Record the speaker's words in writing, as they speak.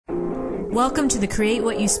Welcome to the Create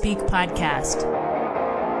What You Speak podcast.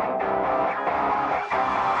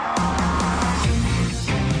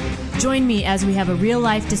 Join me as we have a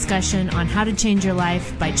real-life discussion on how to change your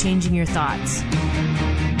life by changing your thoughts.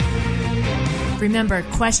 Remember,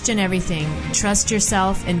 question everything, trust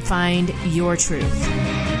yourself, and find your truth.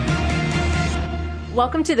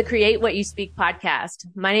 Welcome to the Create What You Speak podcast.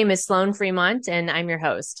 My name is Sloan Fremont, and I'm your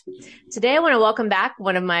host. Today, I want to welcome back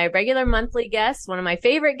one of my regular monthly guests, one of my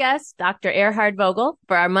favorite guests, Dr. Erhard Vogel,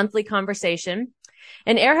 for our monthly conversation.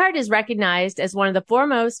 And Erhard is recognized as one of the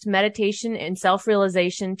foremost meditation and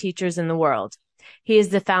self-realization teachers in the world. He is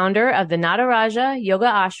the founder of the Nataraja Yoga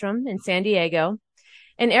Ashram in San Diego.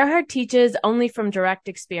 And Erhard teaches only from direct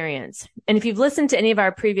experience. And if you've listened to any of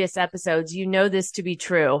our previous episodes, you know this to be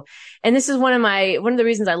true. And this is one of the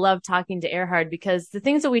reasons I love talking to Erhard, because the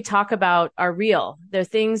things that we talk about are real. They're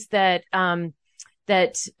things that,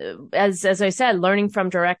 as I said, learning from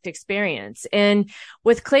direct experience. And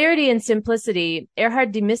with clarity and simplicity,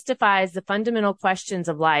 Erhard demystifies the fundamental questions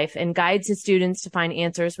of life and guides his students to find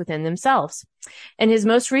answers within themselves. And his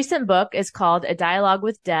most recent book is called A Dialogue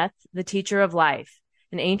with Death, the Teacher of Life.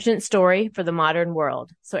 An ancient story for the modern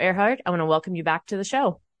world. So Erhard, I want to welcome you back to the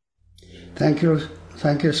show. Thank you.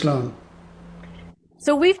 Thank you, Sloan.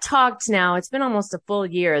 So we've talked now, it's been almost a full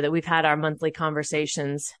year that we've had our monthly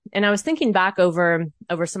conversations. And I was thinking back over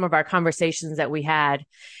some of our conversations that we had.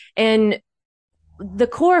 And the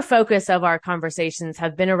core focus of our conversations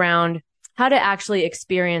have been around how to actually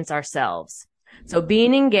experience ourselves. So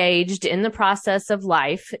being engaged in the process of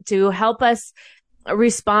life to help us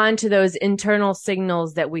respond to those internal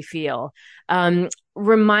signals that we feel,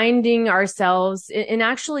 reminding ourselves and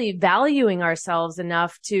actually valuing ourselves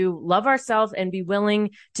enough to love ourselves and be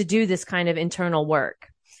willing to do this kind of internal work.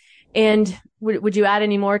 And would you add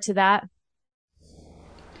any more to that?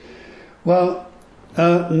 Well,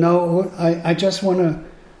 no, I just want to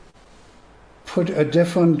put a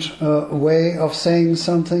different way of saying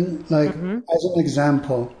something, like as an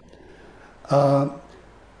example.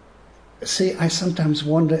 See, I sometimes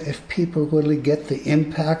wonder if people really get the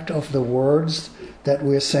impact of the words that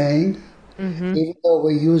we're saying. Even though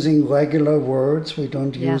we're using regular words, we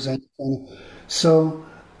don't use anything. So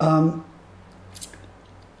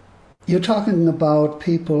you're talking about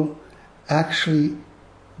people actually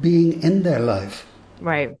being in their life.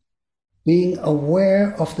 Right. Being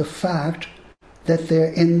aware of the fact that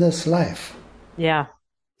they're in this life. Yeah.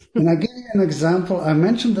 And I give you an example. I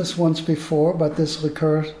mentioned this once before, but this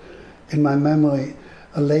recurs in my memory.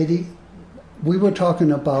 A lady, we were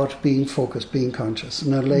talking about being focused, being conscious,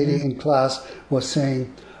 and a lady in class was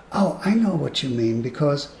saying, "Oh, I know what you mean,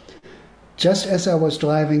 because just as I was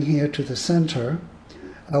driving here to the center,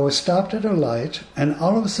 I was stopped at a light, and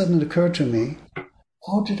all of a sudden it occurred to me,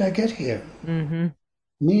 how did I get here?"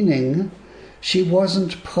 Meaning, she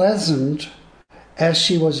wasn't present as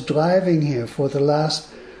she was driving here for the last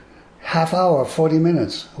half hour, 40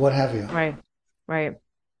 minutes, what have you. Right, right.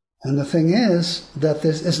 And the thing is that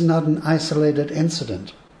this is not an isolated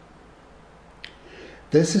incident.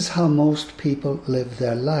 This is how most people live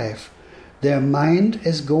their life. Their mind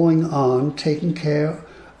is going on, taking care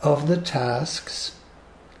of the tasks,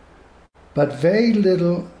 but very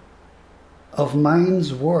little of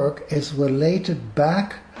mind's work is related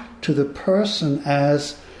back to the person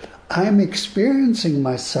as, I'm experiencing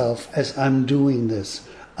myself as I'm doing this.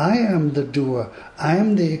 I am the doer. I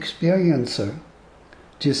am the experiencer.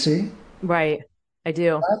 Do you see? Right. I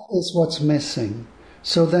do. That is what's missing.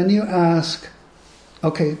 So then you ask,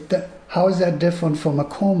 okay, how is that different from a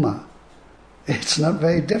coma? It's not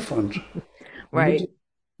very different. Right.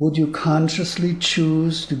 Would you consciously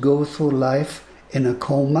choose to go through life in a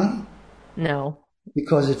coma? No.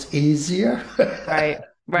 Because it's easier? Right.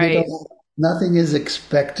 Right. Nothing is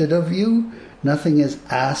expected of you. Nothing is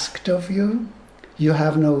asked of you. You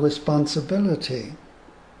have no responsibility.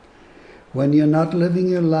 When you're not living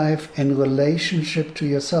your life in relationship to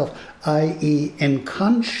yourself, i.e. in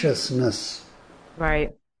consciousness,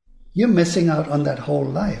 right, you're missing out on that whole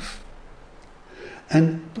life.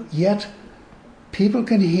 And yet, people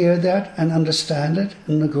can hear that and understand it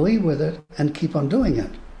and agree with it and keep on doing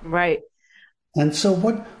it. Right. And so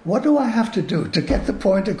what do I have to do to get the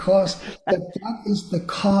point across that is the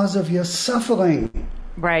cause of your suffering?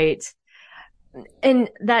 Right. And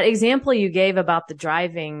that example you gave about the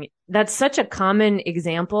driving, that's such a common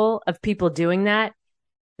example of people doing that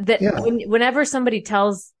whenever somebody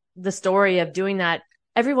tells the story of doing that,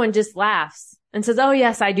 everyone just laughs and says, "Oh,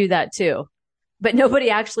 yes, I do that too." But nobody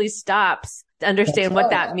actually stops to understand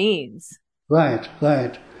what that means. Right,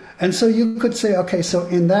 right. And so you could say, okay, so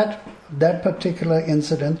in that that particular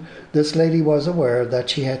incident, this lady was aware that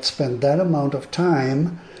she had spent that amount of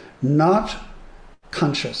time not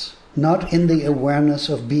conscious, not in the awareness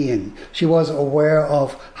of being. She was aware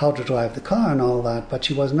of how to drive the car and all that, but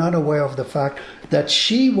she was not aware of the fact that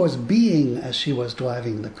she was being as she was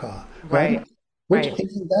driving the car. Right. Which, Right.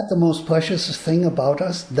 isn't that the most precious thing about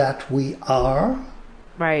us, that we are?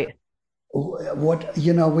 Right. What,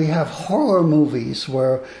 we have horror movies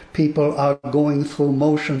where people are going through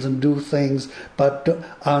motions and do things but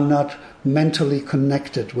are not mentally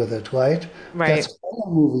connected with it, right? Right. That's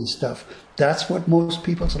horror movie stuff. That's what most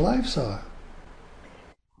people's lives are.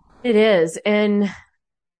 It is. And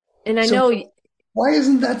I So know, why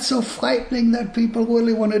isn't that so frightening that people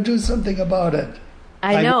really want to do something about it?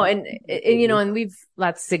 I know. And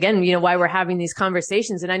that's again, why we're having these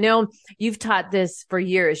conversations. And I know you've taught this for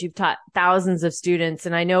years. You've taught thousands of students.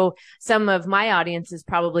 And I know some of my audience is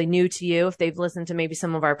probably new to you if they've listened to maybe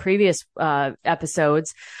some of our previous,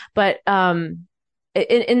 episodes. But, and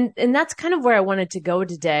that's kind of where I wanted to go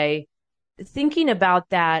today, thinking about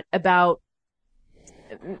that, about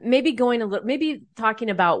maybe maybe talking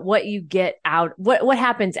about what you get out, what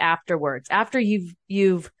happens afterwards, after you've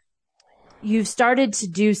started to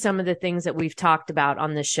do some of the things that we've talked about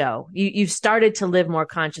on the show. You've started to live more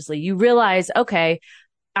consciously. You realize, okay,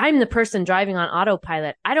 I'm the person driving on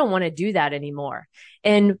autopilot. I don't want to do that anymore.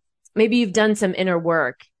 And maybe you've done some inner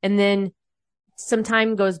work, and then some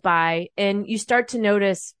time goes by and you start to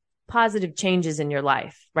notice positive changes in your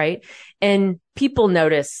life, right? And people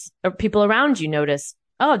notice, or people around you notice,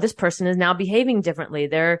 oh, this person is now behaving differently.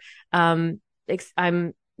 They're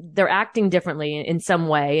acting differently in some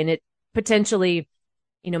way. And it potentially,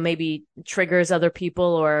 maybe triggers other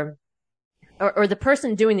people, or the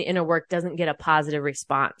person doing the inner work doesn't get a positive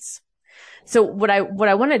response. So what I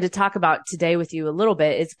wanted to talk about today with you a little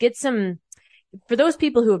bit is for those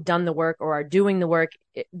people who have done the work or are doing the work,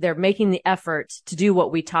 they're making the effort to do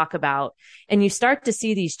what we talk about, and you start to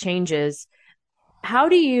see these changes. How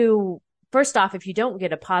do you, first off, if you don't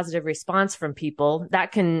get a positive response from people,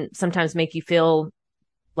 that can sometimes make you feel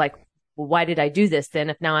like, well, why did I do this then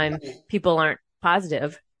if now people aren't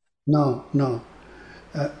positive? No.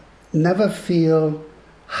 Never feel,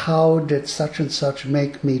 how did such and such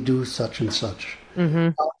make me do such and such? Mm-hmm.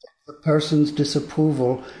 How did the person's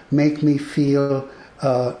disapproval make me feel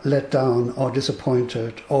let down or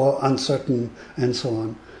disappointed or uncertain and so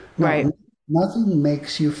on? No, Right. Nothing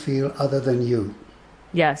makes you feel other than you.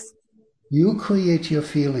 Yes. You create your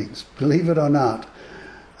feelings, believe it or not.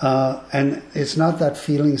 And it's not that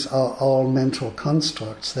feelings are all mental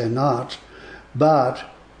constructs, they're not. But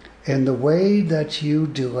in the way that you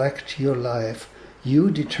direct your life,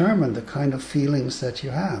 you determine the kind of feelings that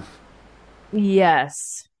you have.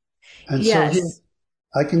 Yes. And yes. so here,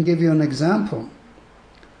 I can give you an example.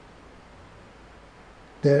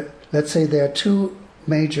 Let's say there are two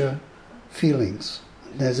major feelings.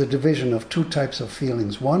 There's a division of two types of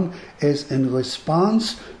feelings. One is in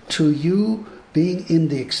response to you being in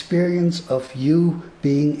the experience of you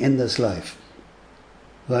being in this life,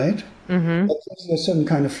 right? Mm-hmm. That gives you a certain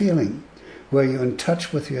kind of feeling where you're in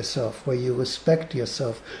touch with yourself, where you respect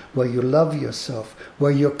yourself, where you love yourself,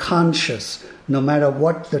 where you're conscious. No matter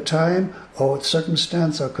what the time or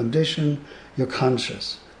circumstance or condition, you're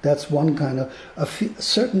conscious. That's one kind of, a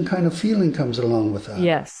certain kind of feeling comes along with that.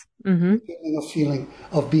 Yes. Mm-hmm. Feeling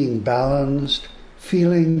of being balanced,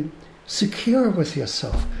 feeling secure with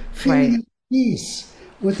yourself, feeling Right. peace.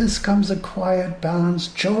 With this comes a quiet,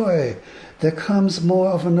 balanced joy. There comes more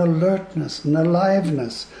of an alertness, an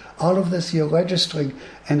aliveness. All of this you're registering,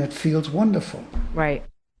 and it feels wonderful. Right.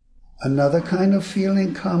 Another kind of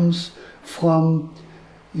feeling comes from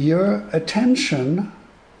your attention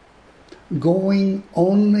going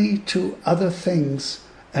only to other things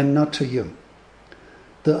and not to you.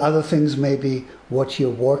 The other things may be what you're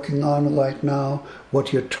working on right now,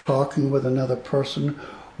 what you're talking with another person,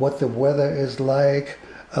 what the weather is like,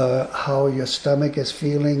 how your stomach is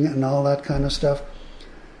feeling and all that kind of stuff.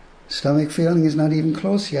 Stomach feeling is not even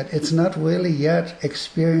close yet. It's not really yet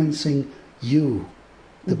experiencing you.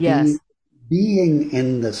 Yes. Being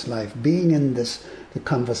in this life, being in the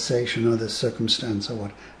conversation or the circumstance or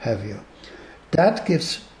what have you. That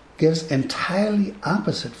gives entirely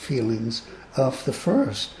opposite feelings of the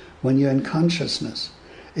first when you're in consciousness.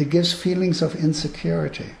 It gives feelings of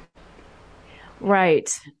insecurity. Right.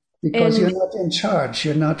 Because you're not in charge.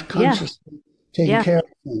 You're not consciously taking care of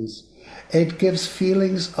things. It gives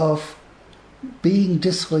feelings of being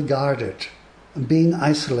disregarded, being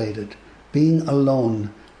isolated, being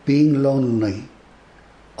alone, being lonely.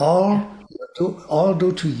 All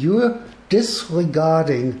due to your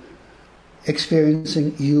disregarding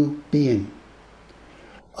experiencing you being.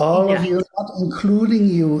 All of you, not including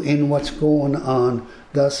you in what's going on,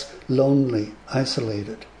 thus lonely,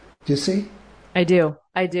 isolated. Do you see? I do.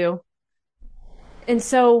 And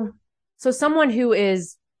so someone who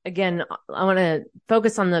is, again, I want to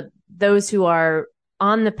focus on those who are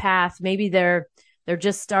on the path. Maybe they're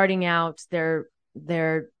just starting out. They're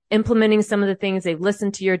implementing some of the things. They've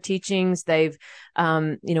listened to your teachings. They've,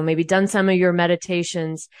 maybe done some of your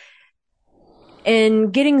meditations.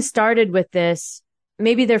 And getting started with this,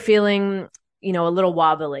 maybe they're feeling, a little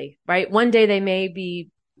wobbly, right? One day they may be,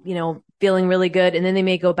 feeling really good, and then they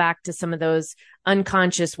may go back to some of those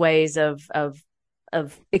unconscious ways of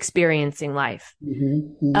experiencing life.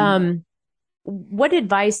 Mm-hmm, mm-hmm. What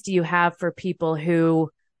advice do you have for people who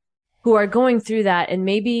are going through that and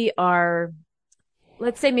maybe are,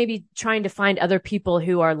 let's say, maybe trying to find other people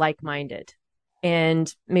who are like-minded,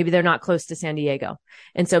 and maybe they're not close to San Diego,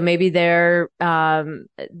 and so maybe they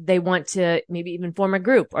want to maybe even form a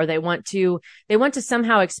group, or they want to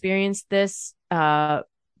somehow experience this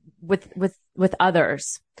with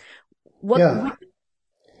others. What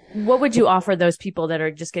would you offer those people that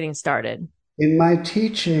are just getting started? In my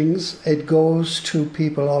teachings, it goes to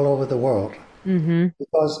people all over the world, mm-hmm.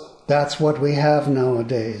 because that's what we have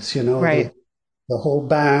nowadays, right. The whole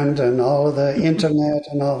band and all of the internet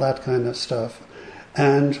and all that kind of stuff.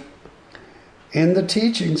 And in the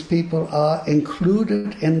teachings, people are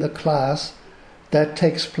included in the class that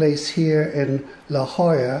takes place here in La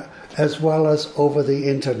Jolla, as well as over the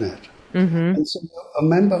internet. Mm-hmm. And so you're a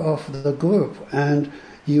member of the group, and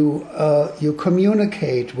you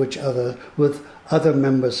communicate with other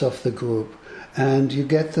members of the group, and you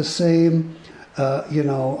get the same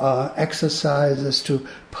exercises to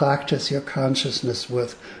practice your consciousness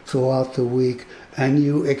with throughout the week, and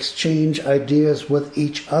you exchange ideas with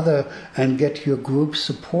each other and get your group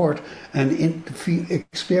support and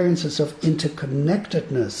experiences of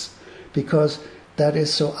interconnectedness, because that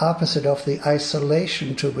is so opposite of the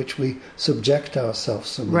isolation to which we subject ourselves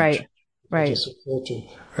so much. Right. Just referred to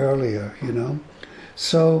earlier,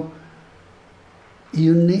 So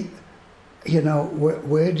you need,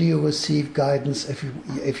 where do you receive guidance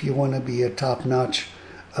if you want to be a top-notch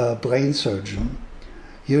brain surgeon?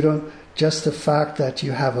 You don't. Just the fact that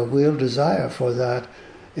you have a real desire for that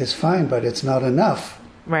is fine, but it's not enough.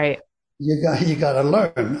 Right. You got to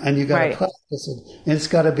learn, and you got to practice it, and it's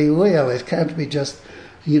got to be real. It can't be just,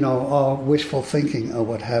 all wishful thinking or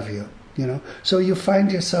what have you. So you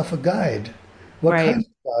find yourself a guide. What kind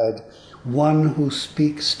of guide? One who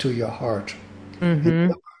speaks to your heart.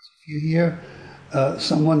 Mm-hmm. If you hear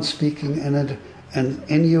someone speaking and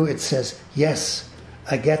in you it says, yes,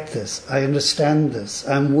 I get this, I understand this,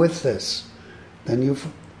 I'm with this, then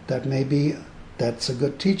that's a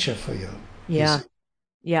good teacher for you. Yeah.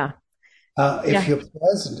 Yeah. If you're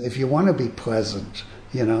present, if you want to be present,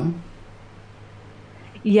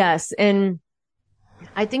 Yes. And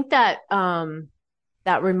I think that,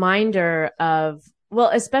 that reminder of, well,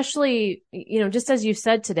 especially, just as you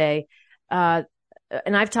said today,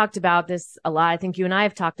 and I've talked about this a lot. I think you and I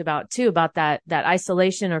have talked about too, about that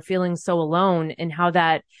isolation or feeling so alone, and how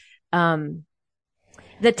that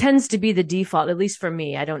tends to be the default, at least for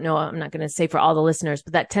me. I don't know. I'm not going to say for all the listeners,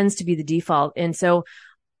 but that tends to be the default. And so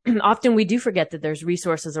often we do forget that there's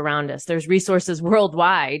resources around us. There's resources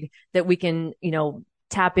worldwide that we can,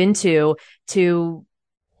 tap into to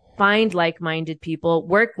find like-minded people,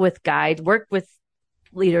 work with guides, work with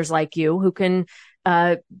leaders like you who can,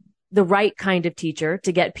 the right kind of teacher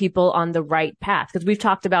to get people on the right path. Because we've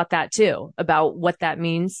talked about that too, about what that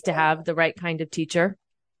means to have the right kind of teacher.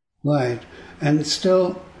 Right. And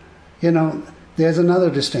still, there's another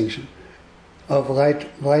distinction of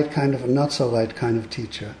right kind of and not so right kind of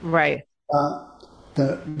teacher. Right.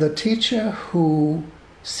 The teacher who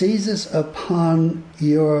seizes upon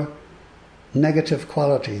your negative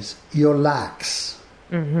qualities, your lacks,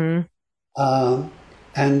 mm-hmm.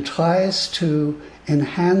 And tries to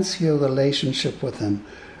enhance your relationship with them,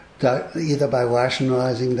 either by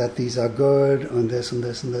rationalizing that these are good and this and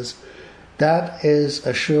this and this. That is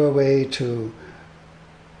a sure way to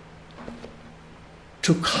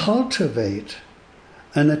cultivate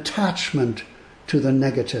an attachment to the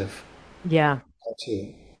negative. Yeah.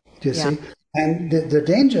 Do you see? And the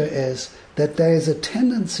danger is that there is a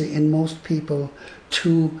tendency in most people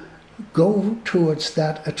to go towards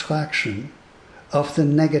that attraction of the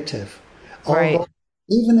negative. Right. Although,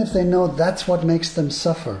 even if they know that's what makes them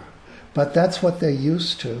suffer, but that's what they're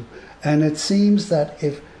used to. And it seems that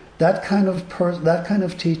if that kind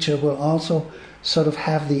of teacher will also sort of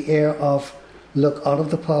have the air of, look, all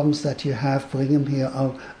of the problems that you have, bring them here,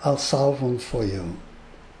 I'll solve them for you.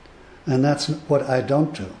 And that's what I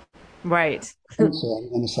don't do. Right. And so I'm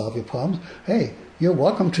going to solve your problems. Hey, you're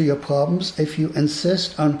welcome to your problems if you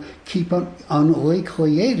insist on on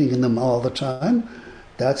recreating them all the time.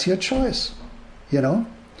 That's your choice, you know?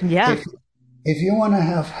 Yeah. If you want to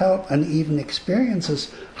have help and even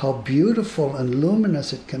experiences how beautiful and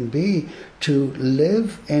luminous it can be to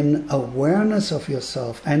live in awareness of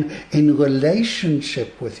yourself and in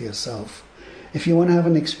relationship with yourself, if you want to have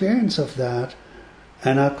an experience of that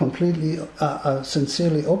and are completely,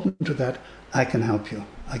 sincerely open to that, I can help you.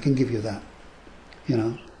 I can give you that, you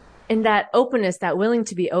know. And that openness, that willing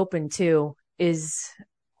to be open too, is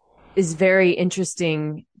very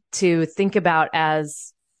interesting to think about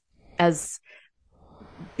as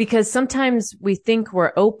because sometimes we think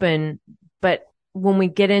we're open, but when we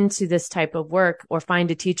get into this type of work or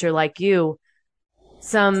find a teacher like you,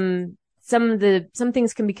 some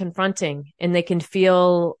things can be confronting and they can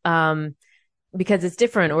feel, because it's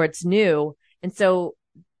different or it's new. And so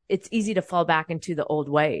it's easy to fall back into the old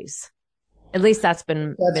ways. At least that's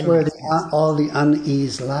been Where all the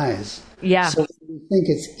unease lies. Yeah. So we think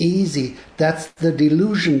it's easy. That's the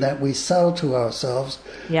delusion that we sell to ourselves.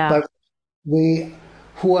 Yeah. But we,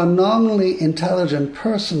 who are normally intelligent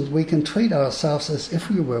persons, we can treat ourselves as if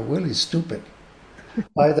we were really stupid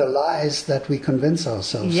by the lies that we convince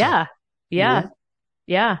ourselves. Yeah. Of. Yeah.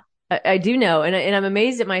 Yeah. I do know. And I'm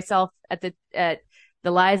amazed at myself at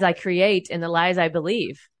the lies I create and the lies I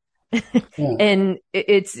believe. Yeah. And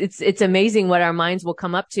it's amazing what our minds will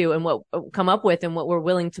come up to and what come up with and what we're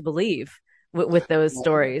willing to believe with those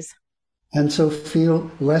stories. And so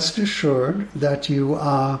rest assured that you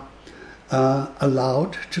are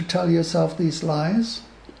allowed to tell yourself these lies,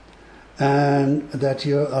 and that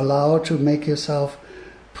you're allowed to make yourself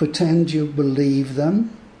pretend you believe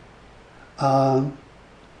them.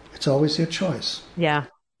 It's always your choice. Yeah.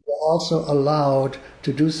 You're also allowed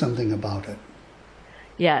to do something about it.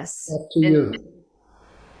 Yes. Up to you.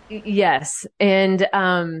 Yes. And,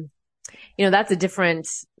 that's a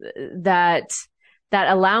difference, that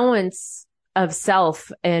allowance of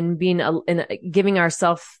self and giving our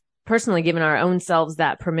own selves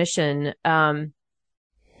that permission.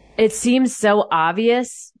 It seems so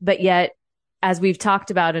obvious, but yet, as we've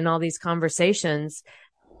talked about in all these conversations,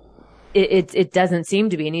 it doesn't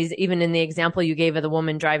seem to be. And even in the example you gave of the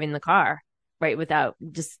woman driving the car, right, without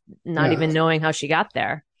just not even knowing how she got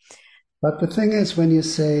there. But the thing is, when you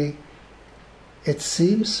say it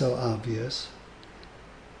seems so obvious,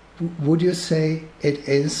 would you say it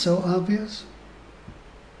is so obvious?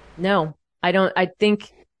 No, I don't. I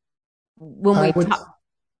think when we talk.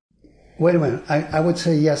 Wait a minute. I would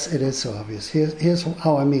say yes, it is so obvious. Here's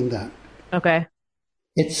how I mean that. Okay.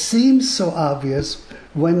 It seems so obvious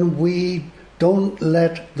when we don't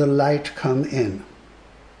let the light come in.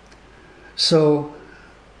 So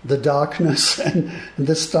the darkness and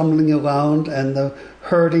the stumbling around and the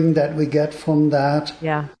hurting that we get from that.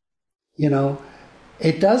 Yeah.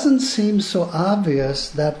 It doesn't seem so obvious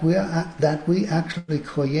that we actually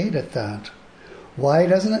created that. Why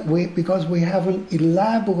doesn't it? Because we have an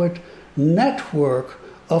elaborate network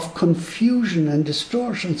of confusion and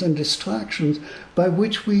distortions and distractions by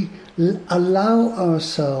which we allow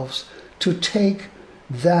ourselves to take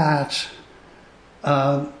that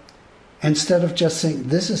instead of just saying,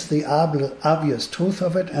 this is the obvious truth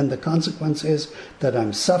of it, and the consequence is that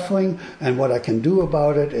I'm suffering, and what I can do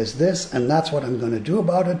about it is this, and that's what I'm going to do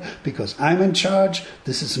about it, because I'm in charge,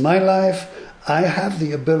 this is my life, I have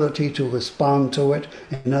the ability to respond to it.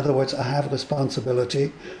 In other words, I have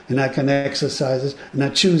responsibility, and I can exercise it, and I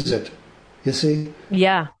choose it. You see?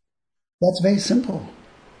 Yeah. That's very simple.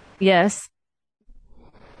 Yes.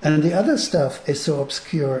 And the other stuff is so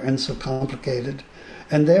obscure and so complicated,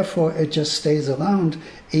 and therefore it just stays around,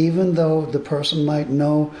 even though the person might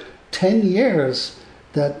know 10 years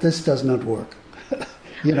that this does not work.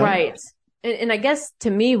 Right. And I guess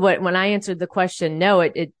to me, when I answered the question, no,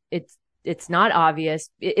 it's not obvious.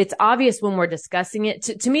 It's obvious when we're discussing it.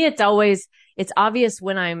 To me, it's obvious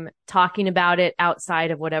when I'm talking about it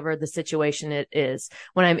outside of whatever the situation it is.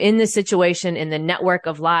 When I'm in the situation and the network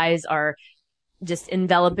of lies are just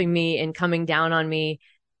enveloping me and coming down on me,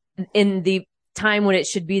 in the time when it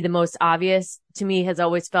should be the most obvious, to me has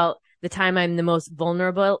always felt the time I'm the most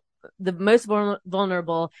vulnerable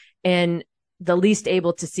and the least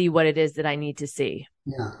able to see what it is that I need to see.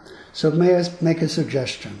 Yeah. So may I make a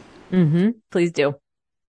suggestion? Mm-hmm. Please do.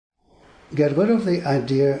 Get rid of the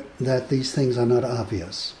idea that these things are not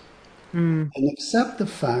obvious. And accept the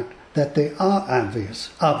fact that they are obvious.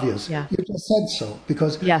 Yeah. You just said so,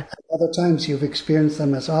 because at other times you've experienced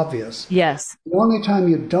them as obvious. Yes. The only time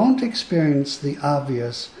you don't experience the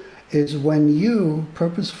obvious is when you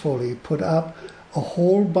purposefully put up a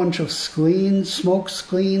whole bunch of screens, smoke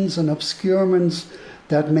screens and obscurements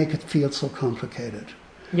that make it feel so complicated.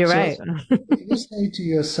 You're So right. if you say to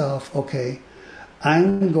yourself, okay,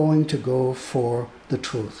 I'm going to go for the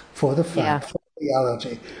truth, for the Yeah. fact, for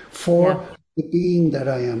reality, for Yeah. the being that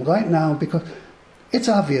I am right now, because it's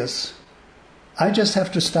obvious. I just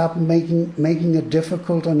have to stop making it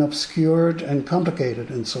difficult and obscured and complicated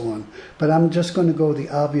and so on. But I'm just going to go the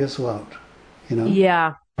obvious route, you know?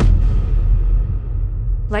 Yeah.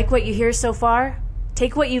 Like what you hear so far?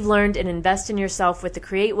 Take what you've learned and invest in yourself with the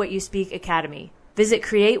Create What You Speak Academy. Visit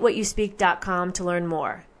createwhatyouspeak.com to learn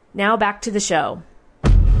more. Now back to the show.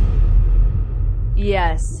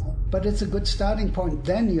 Yes. But it's a good starting point.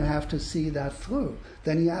 Then you have to see that through.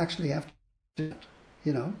 Then you actually have to do it,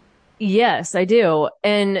 you know? Yes, I do.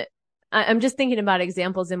 And I'm just thinking about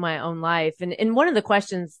examples in my own life. And one of the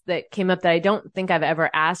questions that came up that I don't think I've ever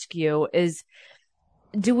asked you is,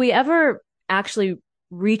 do we ever actually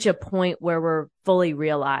reach a point where we're fully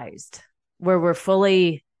realized, where we're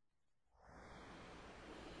fully,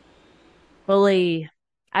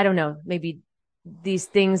 I don't know, maybe these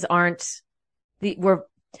things aren't we're,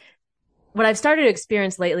 what I've started to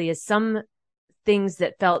experience lately is some things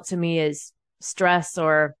that felt to me as stress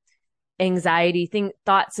or anxiety,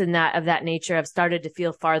 thoughts in that of that nature have started to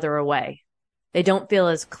feel farther away. They don't feel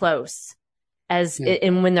as close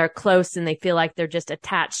and when they're close and they feel like they're just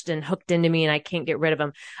attached and hooked into me and I can't get rid of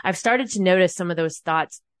them. I've started to notice some of those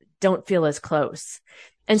thoughts don't feel as close.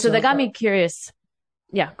 And so that got me curious.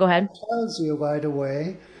 Yeah, go ahead. It tells you right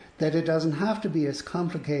away that it doesn't have to be as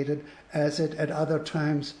complicated as it at other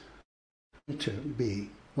times to be,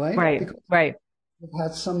 right? Right, Because right. you've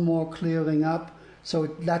had some more clearing up, so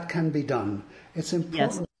that can be done. It's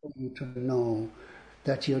Yes. important for you to know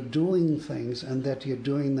that you're doing things and that you're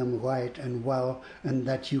doing them right and well and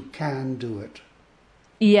that you can do it.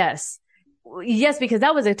 Yes. Yes, because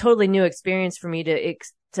that was a totally new experience for me to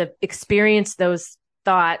experience those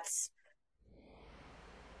thoughts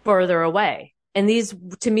further away. And these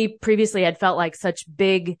to me previously had felt like such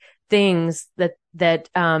big things that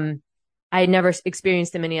I had never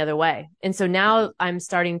experienced them any other way. And so now I'm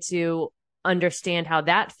starting to understand how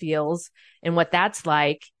that feels and what that's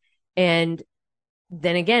like. And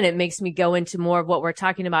then again, it makes me go into more of what we're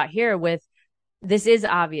talking about here with this is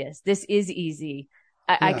obvious. This is easy.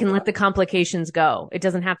 I can let the complications go. It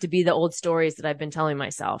doesn't have to be the old stories that I've been telling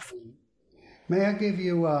myself. May I give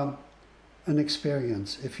you an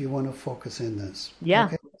experience if you want to focus in this? Yeah.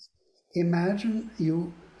 Okay. Imagine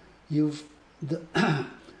you've the,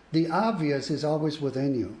 the obvious is always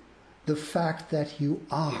within you. The fact that you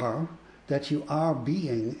are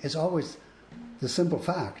being is always the simple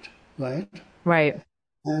fact, right? Right.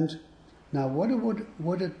 And now what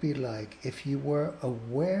would it be like if you were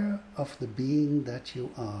aware of the being that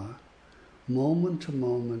you are, moment to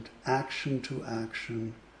moment, action to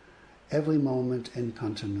action, every moment in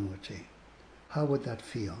continuity? How would that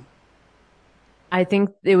feel? I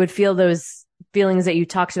think it would feel those feelings that you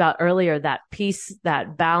talked about earlier, that peace,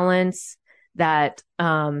 that balance, that,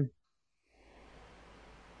 to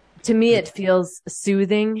me, it feels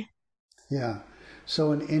soothing. Yeah.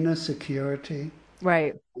 So an inner security,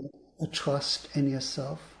 Right. a trust in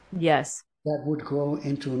yourself Yes. that would grow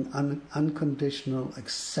into an unconditional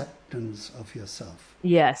acceptance of yourself.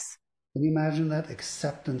 Yes. Can you imagine that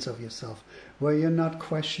acceptance of yourself, where you're not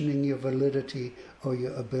questioning your validity or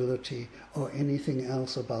your ability or anything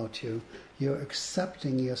else about you? You're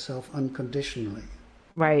accepting yourself unconditionally.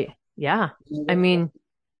 Right. Yeah. You I mean,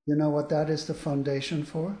 know what that is the foundation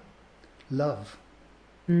for? Love.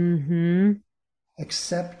 mm-hmm.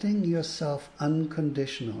 Accepting yourself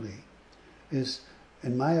unconditionally is,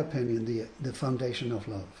 in my opinion, the foundation of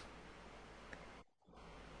love.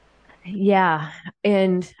 Yeah.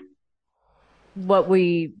 And what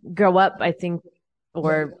we grow up, I think,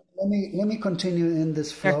 or Let me continue in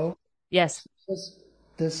this sure. flow. Yes.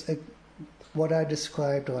 This what I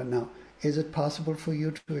described right now. Is it possible for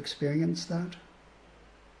you to experience that?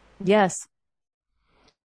 Yes.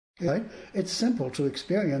 Right? It's simple to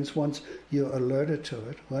experience once you're alerted to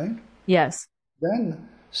it, right? Yes. Then,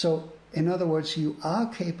 so in other words, you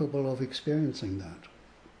are capable of experiencing that.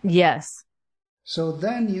 Yes. So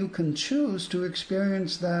then you can choose to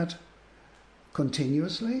experience that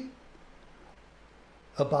continuously,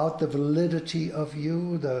 about the validity of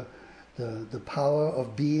you, the power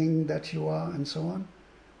of being that you are, and so on.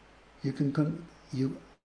 You can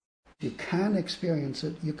experience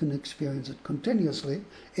it. You can experience it continuously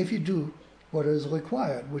if you do what is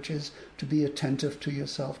required, which is to be attentive to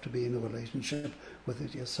yourself, to be in a relationship with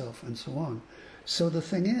it yourself, and so on. So the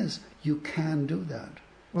thing is, you can do that.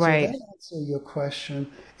 So that Right. answers your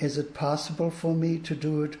question, is it possible for me to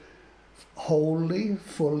do it wholly,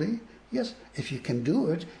 fully? Yes, if you can do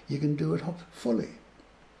it, you can do it fully.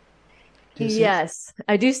 Do you see? Yes,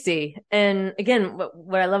 I do see. And again,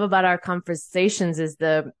 what I love about our conversations is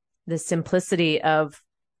the simplicity of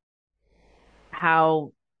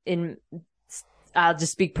how in I'll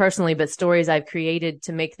just speak personally, but stories I've created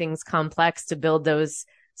to make things complex to build those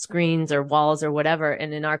screens or walls or whatever.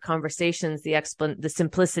 And in our conversations, the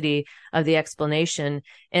simplicity of the explanation.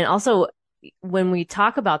 And also when we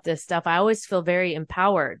talk about this stuff, I always feel very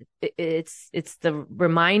empowered. It's the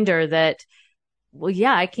reminder that, well,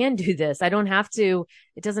 yeah, I can do this. I don't have to,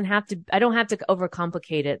 it doesn't have to, I don't have to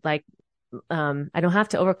overcomplicate it. Like, I don't have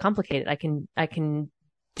to overcomplicate it. I can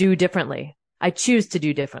do differently. I choose to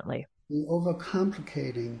do differently. The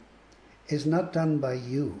overcomplicating is not done by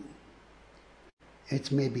you.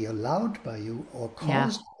 It's maybe allowed by you or Yeah.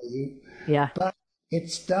 caused by you, Yeah. but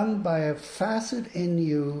it's done by a facet in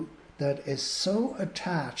you that is so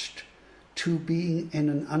attached to being in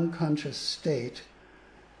an unconscious state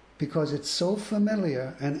because it's so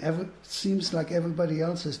familiar and seems like everybody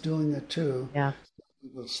else is doing it too. Yeah.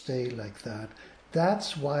 It will stay like that.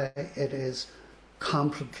 That's why it is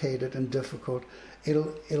complicated and difficult.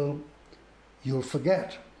 It'll you'll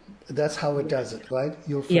forget. That's how it does it, right?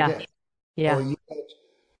 You'll Yeah. forget. Or Yeah. you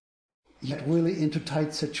get really into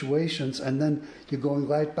tight situations and then you're going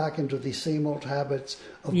right back into the same old habits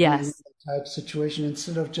of being in Yes. a tight situation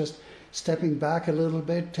instead of just stepping back a little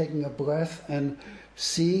bit, taking a breath and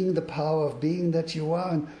seeing the power of being that you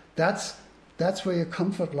are. And that's where your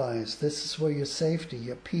comfort lies. This is where your safety,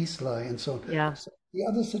 your peace lie and so on. Yeah. So the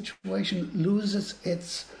other situation loses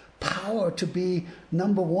its power to be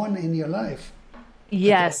number one in your life at that,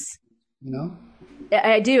 Yes. you know?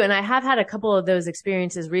 I do. And I have had a couple of those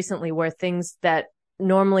experiences recently where things that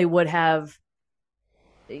normally would have,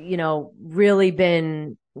 really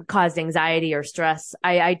been caused anxiety or stress.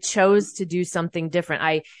 I chose to do something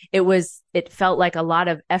different. It felt like a lot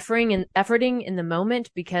of efforting in the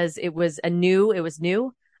moment because it was new.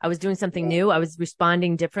 I was doing something new. I was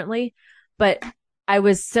responding differently, but I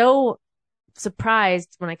was so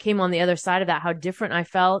surprised when I came on the other side of that, how different I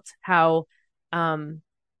felt, how, um,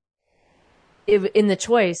 in the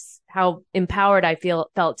choice, how empowered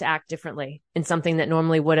felt to act differently in something that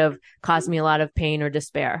normally would have caused me a lot of pain or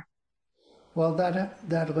despair. Well,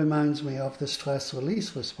 that reminds me of the stress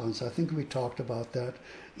release response. I think we talked about that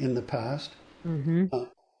in the past. Hmm. Uh,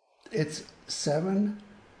 it's 7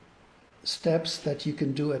 steps that you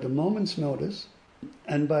can do at a moment's notice,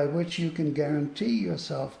 and by which you can guarantee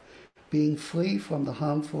yourself being free from the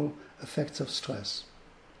harmful effects of stress.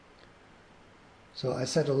 So I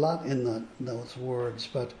said a lot in those words,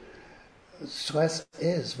 but stress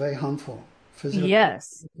is very harmful physically,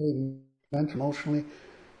 Yes. mentally, emotionally,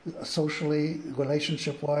 socially,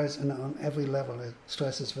 relationship wise, and on every level.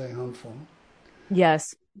 Stress is very harmful.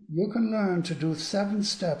 Yes. You can learn to do 7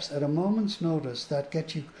 steps at a moment's notice that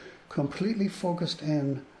get you completely focused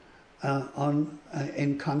in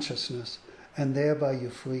consciousness, and thereby you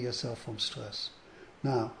free yourself from stress.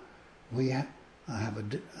 Now, I have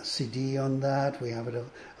a CD on that. We have it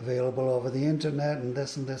available over the internet, and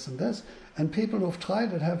this and this and this. And people who've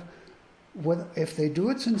tried it have, if they do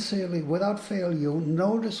it sincerely, without fail, you'll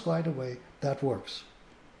notice right away that works.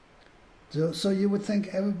 So you would think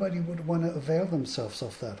everybody would want to avail themselves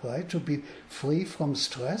of that, right? To be free from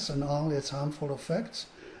stress and all its harmful effects,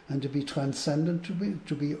 and to be transcendent,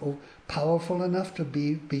 to be powerful enough to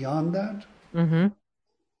be beyond that. Hmm.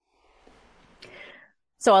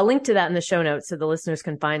 So I'll link to that in the show notes so the listeners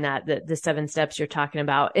can find the 7 steps you're talking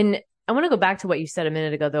about. And I want to go back to what you said a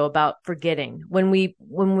minute ago, though, about forgetting. When we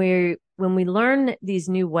learn these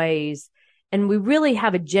new ways and we really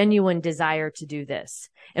have a genuine desire to do this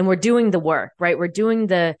and we're doing the work, right? We're doing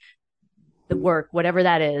the work, whatever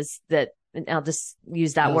that is, that I'll just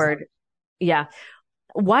use that Yes. word. Yeah.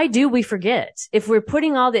 Why do we forget? If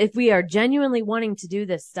if we are genuinely wanting to do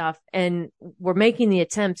this stuff and we're making the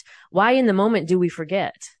attempt, why in the moment do we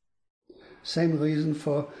forget? Same reason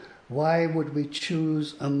for why would we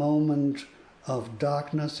choose a moment of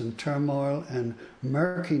darkness and turmoil and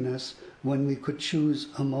murkiness when we could choose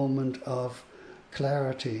a moment of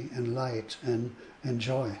clarity and light and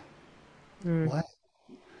joy? Mm. Why?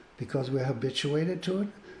 Because we're habituated to it?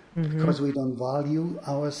 Hmm. Because we don't value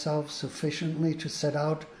ourselves sufficiently to set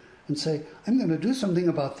out and say, I'm going to do something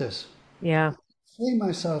about this. Yeah. Say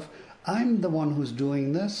myself, I'm the one who's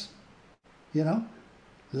doing this. You know,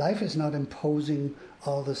 life is not imposing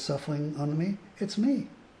all the suffering on me. It's me.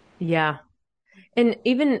 Yeah. And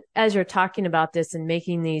even as you're talking about this and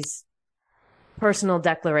making these personal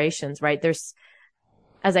declarations, right?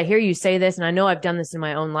 as I hear you say this, and I know I've done this in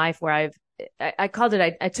my own life where I called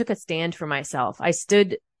it, I took a stand for myself. I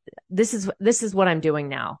stood, this is what I'm doing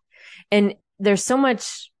now. And there's so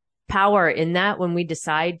much power in that when we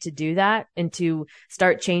decide to do that and to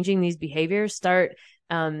start changing these behaviors,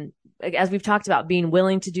 as we've talked about, being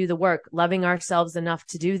willing to do the work, loving ourselves enough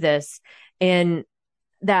to do this. And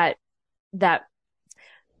that, that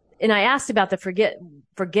and I asked about the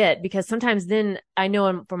forget because sometimes then I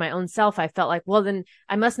know for my own self, I felt like, well, then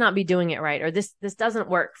I must not be doing it right. Or this doesn't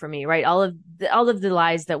work for me, right? All of the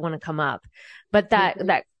lies that want to come up, but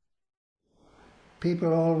that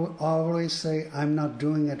People always say, I'm not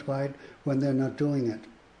doing it right when they're not doing it.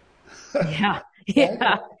 yeah, Right?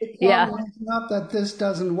 yeah, The yeah, problem is not that this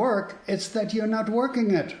doesn't work, it's that you're not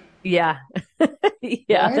working it. yeah,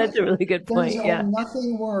 yeah, Right? that's a really good Then say, point. oh, Yeah.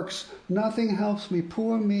 nothing works, nothing helps me.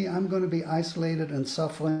 Poor me, I'm going to be isolated and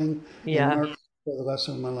suffering in Yeah. murder for the rest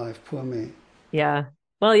of my life. Poor me. Yeah.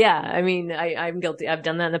 Well, yeah. I mean, I'm guilty. I've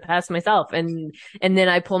done that in the past myself. And then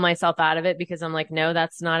I pull myself out of it because I'm like, no,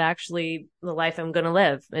 that's not actually the life I'm going to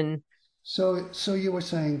live. And So you were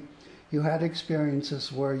saying you had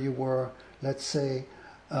experiences where you were, let's say,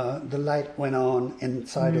 the light went on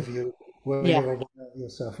inside mhm. of you, where you Yeah. were aware of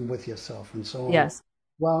yourself and with yourself and so on. Yes.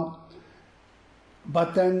 Well,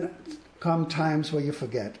 but then come times where you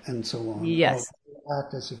forget and so on, or Yes.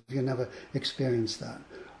 act as if you never experienced that.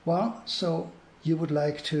 Well, so you would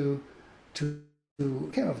like to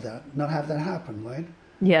take care of that, not have that happen, right?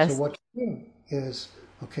 So Yes. what you do is,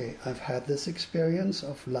 okay, I've had this experience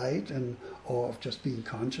of light and or of just being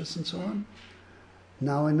conscious and so on.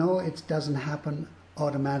 Now I know it doesn't happen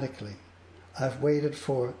automatically. I've waited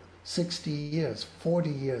for 60 years, 40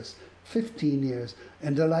 years, 15 years,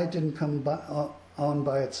 and the light didn't come on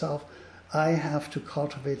by itself. I have to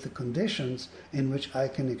cultivate the conditions in which I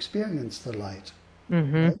can experience the light.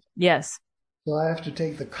 Mm-hmm. Right? Yes. So I have to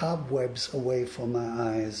take the cobwebs away from my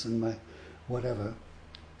eyes and my whatever.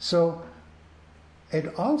 So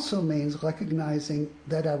it also means recognizing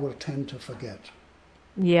that I will tend to forget,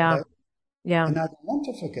 Yeah. right? Yeah. And I don't want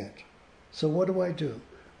to forget. So what do I do?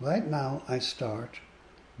 Right now, I start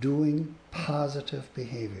doing positive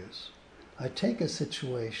behaviors. I take a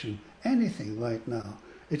situation, anything right now.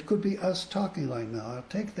 It could be us talking right now. I'll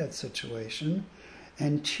take that situation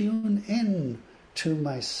and tune in to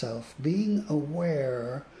myself, being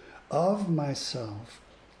aware of myself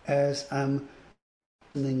as I'm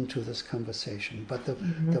listening to this conversation. But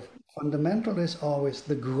Mm-hmm. the fundamental is always,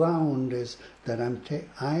 the ground is that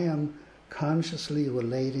I am consciously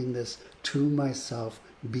relating this to myself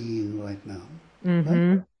being right now. Right?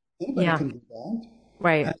 Mm-hmm. Anybody Yeah. can do that.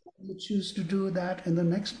 Right. And you choose to do that in the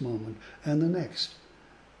next moment and the next.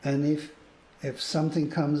 And if something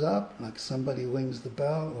comes up, like somebody rings the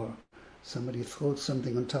bell or somebody throws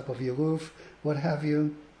something on top of your roof, what have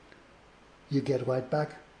you get right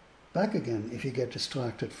back again. If you get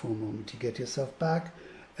distracted for a moment, you get yourself back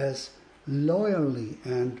as loyally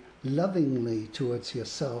and lovingly towards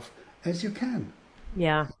yourself as you can.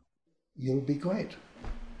 Yeah. You'll be great.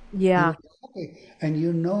 You'll Yeah. be happy. And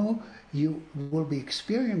you know you will be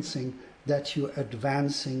experiencing that you're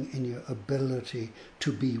advancing in your ability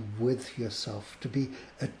to be with yourself, to be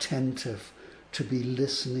attentive, to be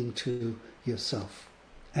listening to yourself,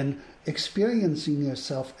 and experiencing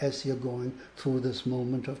yourself as you're going through this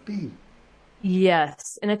moment of being.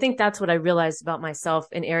 Yes. And I think that's what I realized about myself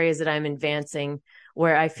in areas that I'm advancing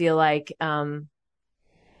where I feel like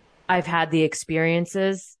I've had the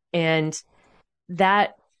experiences and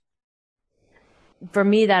that for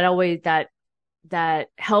me that always that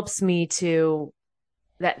helps me to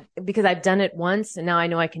that because I've done it once and now I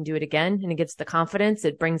know I can do it again and it gives the confidence.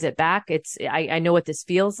 It brings it back. I know what this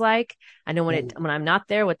feels like. I know when I'm not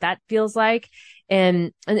there, what that feels like.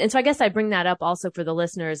 And so I guess I bring that up also for the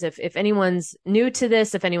listeners. If anyone's new to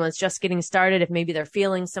this, if anyone's just getting started, if maybe they're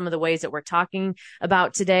feeling some of the ways that we're talking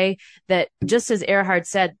about today, that just as Erhard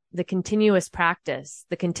said, the continuous practice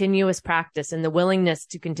and the willingness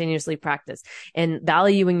to continuously practice and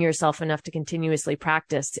valuing yourself enough to continuously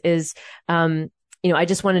practice is, I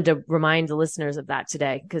just wanted to remind the listeners of that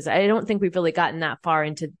today because I don't think we've really gotten that far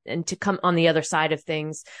into and to come on the other side of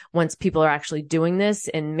things once people are actually doing this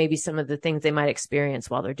and maybe some of the things they might experience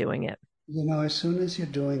while they're doing it. As soon as you're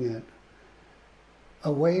doing it,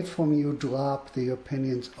 away from you drop the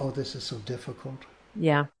opinions, oh, this is so difficult.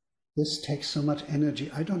 Yeah. This takes so much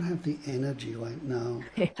energy. I don't have the energy right now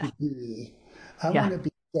Yeah. to be. I Yeah. want to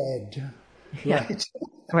be dead, Yeah. right?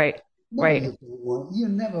 Right. No, Right. you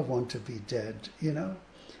never want to be dead.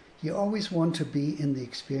 You always want to be in the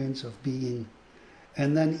experience of being.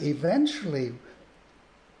 And then eventually,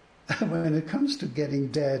 when it comes to getting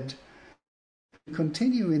dead,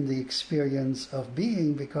 continue in the experience of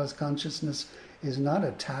being because consciousness is not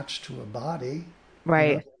attached to a body. You know,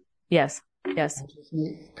 Right. Yes. Yes.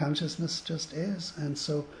 consciousness just is. And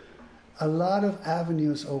so a lot of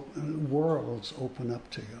avenues open, worlds open up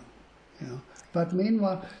to you, you know. But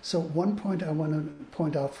meanwhile, so one point I want to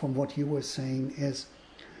point out from what you were saying is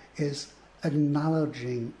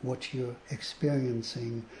acknowledging what you're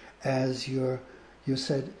experiencing as you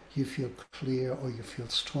said you feel clear or you feel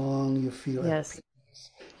strong, you feel at Yes. peace,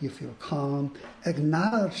 you feel calm.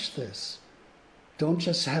 Acknowledge this. Don't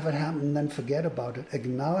just have it happen and then forget about it.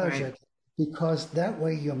 Acknowledge Right. it because that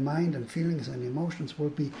way your mind and feelings and emotions will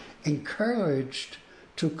be encouraged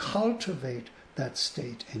to cultivate that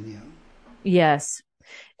state in you. Yes.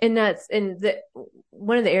 And that's and the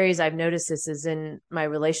one of the areas I've noticed this is in my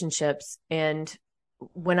relationships and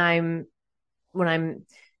when I'm when I'm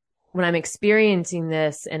when I'm experiencing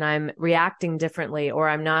this and I'm reacting differently or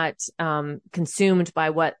I'm not consumed by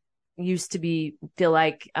what used to be feel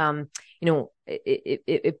like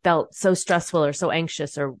it felt so stressful or so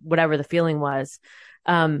anxious or whatever the feeling was.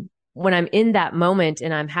 When I'm in that moment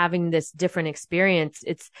and I'm having this different experience,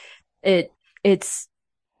 it it's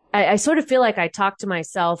I sort of feel like I talk to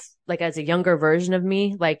myself like as a younger version of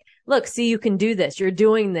me, like, look, see, you can do this. You're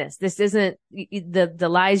doing this. This isn't the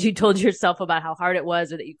lies you told yourself about how hard it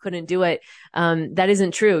was or that you couldn't do it. That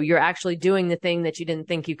isn't true. You're actually doing the thing that you didn't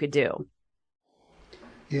think you could do.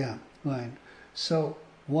 Yeah, right. So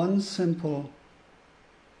one simple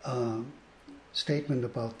uh, statement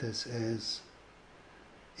about this is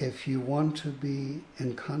if you want to be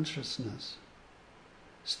in consciousness,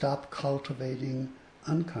 stop cultivating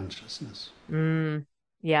unconsciousness. Mm,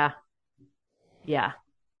 yeah. Yeah.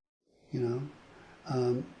 You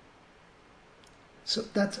know, so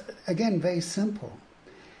that's again very simple.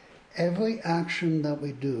 Every action that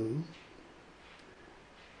we do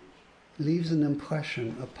leaves an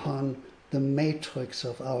impression upon the matrix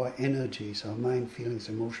of our energies, our mind, feelings,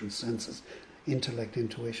 emotions, senses, intellect,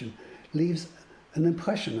 intuition, leaves an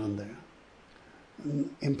impression on there.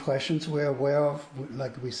 Impressions we're aware of,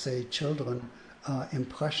 like we say, children are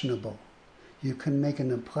impressionable. You can make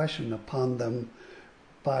an impression upon them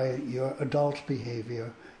by your adult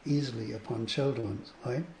behavior easily upon children,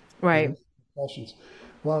 right? Right. Impressions.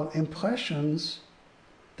 Well, impressions,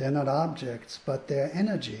 they're not objects, but they're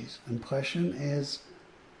energies. Impression is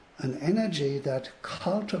an energy that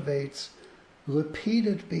cultivates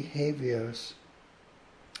repeated behaviors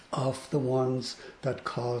of the ones that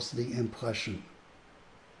cause the impression.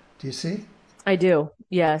 Do you see? I do.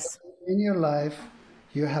 Yes. In your life,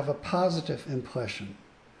 you have a positive impression.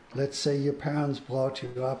 Let's say your parents brought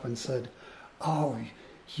you up and said, "Oh,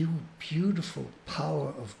 you beautiful power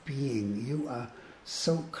of being. You are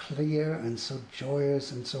so clear and so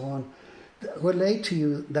joyous and so on." Relate to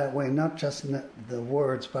you that way, not just in the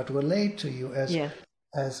words, but relate to you Yeah.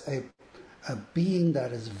 as a being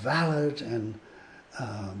that is valid and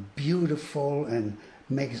beautiful and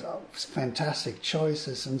makes fantastic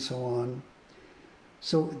choices and so on.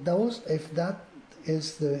 So those, if that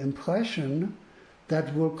is the impression,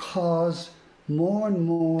 that will cause more and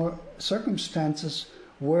more circumstances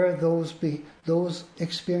where those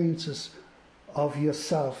experiences of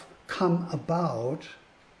yourself come about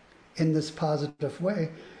in this positive way.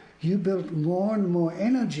 You build more and more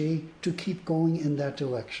energy to keep going in that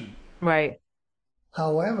direction. Right.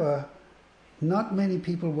 However, not many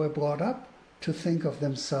people were brought up to think of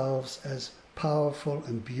themselves as powerful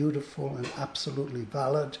and beautiful and absolutely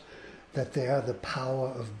valid, that they are the power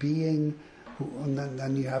of being, and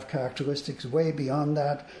then you have characteristics way beyond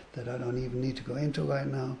that I don't even need to go into right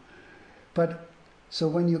now. But so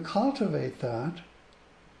when you cultivate that,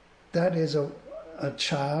 that is a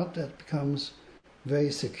child that becomes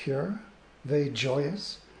very secure, very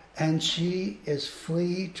joyous, and she is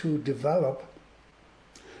free to develop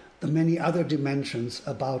the many other dimensions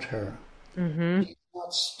about her. Mm-hmm. She's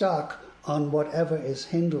not stuck on whatever is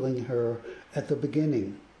hindering her at the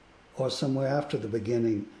beginning or somewhere after the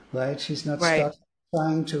beginning, right? She's not Right. stuck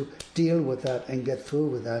trying to deal with that and get through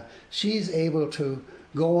with that. She's able to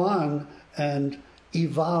go on and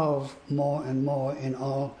evolve more and more in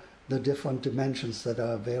all the different dimensions that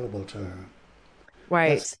are available to her.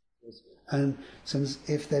 Right. And since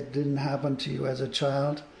if that didn't happen to you as a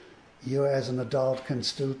child, you as an adult can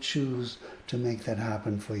still choose to make that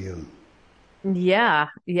happen for you. Yeah,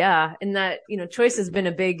 yeah. And that, choice has been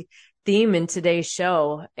a big theme in today's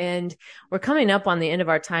show. And we're coming up on the end of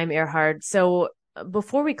our time, Erhard. So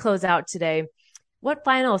before we close out today, what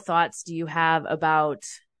final thoughts do you have about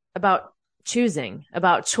choosing,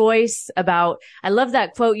 about choice, I love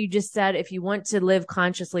that quote you just said, if you want to live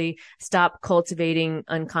consciously, stop cultivating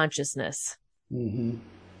unconsciousness. Hmm.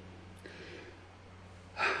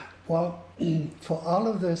 Well, for all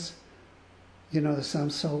of this, this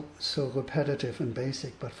sounds so repetitive and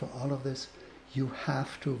basic, but for all of this, you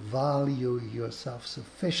have to value yourself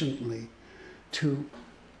sufficiently to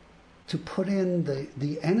put in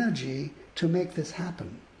the energy to make this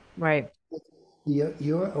happen. Right.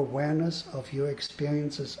 Your awareness of your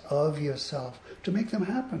experiences of yourself to make them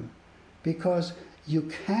happen. Because you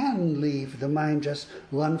can leave the mind just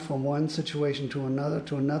run from one situation to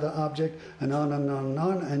another object, and on and on and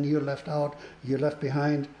on, and you're left out, you're left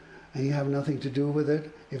behind, and you have nothing to do with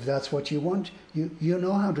it. If that's what you want, you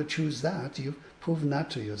know how to choose that. You've proven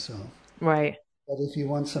that to yourself. Right. But if you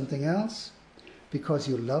want something else, because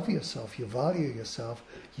you love yourself, you value yourself,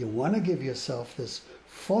 you want to give yourself this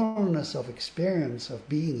fullness of experience of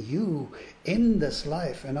being you in this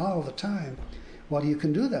life and all the time, well, you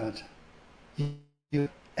can do that. You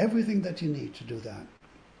everything that you need to do that.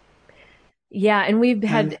 Yeah, and we've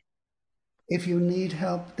had... And if you need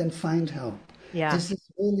help, then find help. Yeah. Is this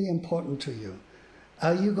really important to you?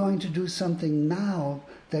 Are you going to do something now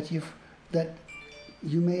that you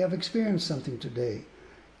may have experienced something today?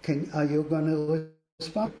 Are you going to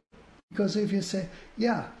respond? Because if you say,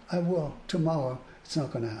 yeah, I will, tomorrow, it's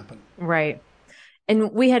not going to happen. Right.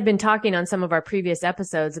 And we had been talking on some of our previous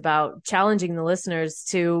episodes about challenging the listeners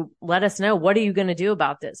to let us know, what are you going to do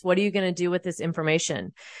about this? What are you going to do with this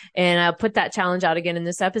information? And I'll put that challenge out again in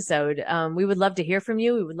this episode. We would love to hear from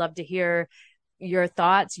you. We would love to hear your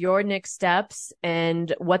thoughts, your next steps,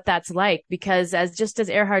 and what that's like. Because just as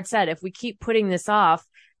Erhard said, if we keep putting this off,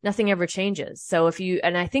 nothing ever changes. So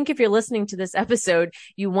and I think if you're listening to this episode,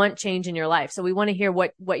 you want change in your life. So we want to hear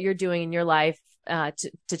what you're doing in your life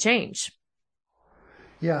to change.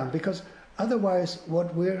 Yeah, because otherwise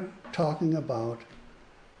what we're talking about,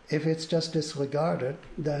 if it's just disregarded,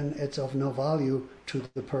 then it's of no value to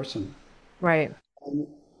the person. Right. And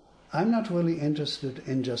I'm not really interested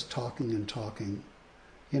in just talking and talking.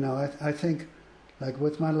 I think, like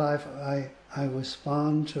with my life, I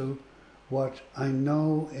respond to what I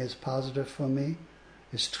know is positive for me,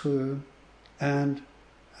 is true, and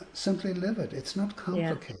simply live it. It's not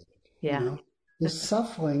complicated. Yeah. The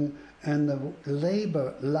suffering and the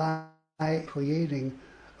labor lie creating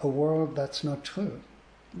a world that's not true.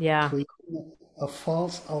 Yeah. Creating a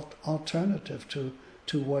false alternative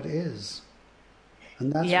to what is.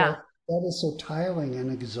 And that's that is so tiring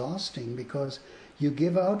and exhausting, because you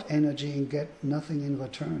give out energy and get nothing in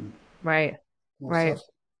return. Right. Right.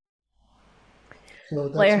 So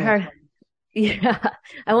that's yeah.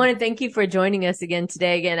 I want to thank you for joining us again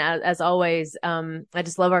today. Again, as always, I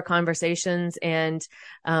just love our conversations, and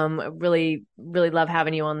really, really love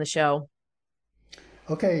having you on the show.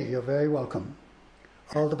 Okay. You're very welcome.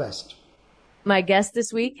 All the best. My guest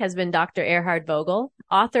this week has been Dr. Erhard Vogel,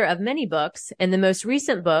 author of many books, and the most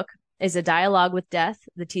recent book is A Dialogue with Death,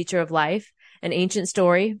 the Teacher of Life, an ancient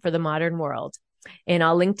story for the modern world. And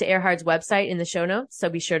I'll link to Erhard's website in the show notes, so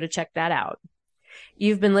be sure to check that out.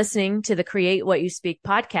 You've been listening to the Create What You Speak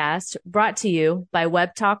podcast, brought to you by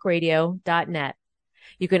webtalkradio.net.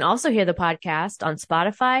 You can also hear the podcast on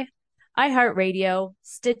Spotify, iHeartRadio,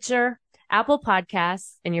 Stitcher, Apple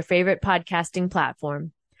Podcasts, and your favorite podcasting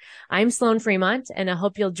platform. I'm Sloan Fremont, and I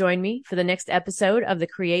hope you'll join me for the next episode of the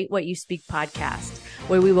Create What You Speak podcast,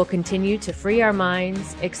 where we will continue to free our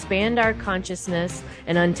minds, expand our consciousness,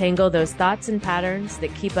 and untangle those thoughts and patterns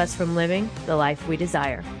that keep us from living the life we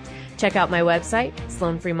desire. Check out my website,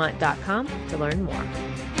 sloanfremont.com, to learn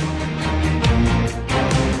more.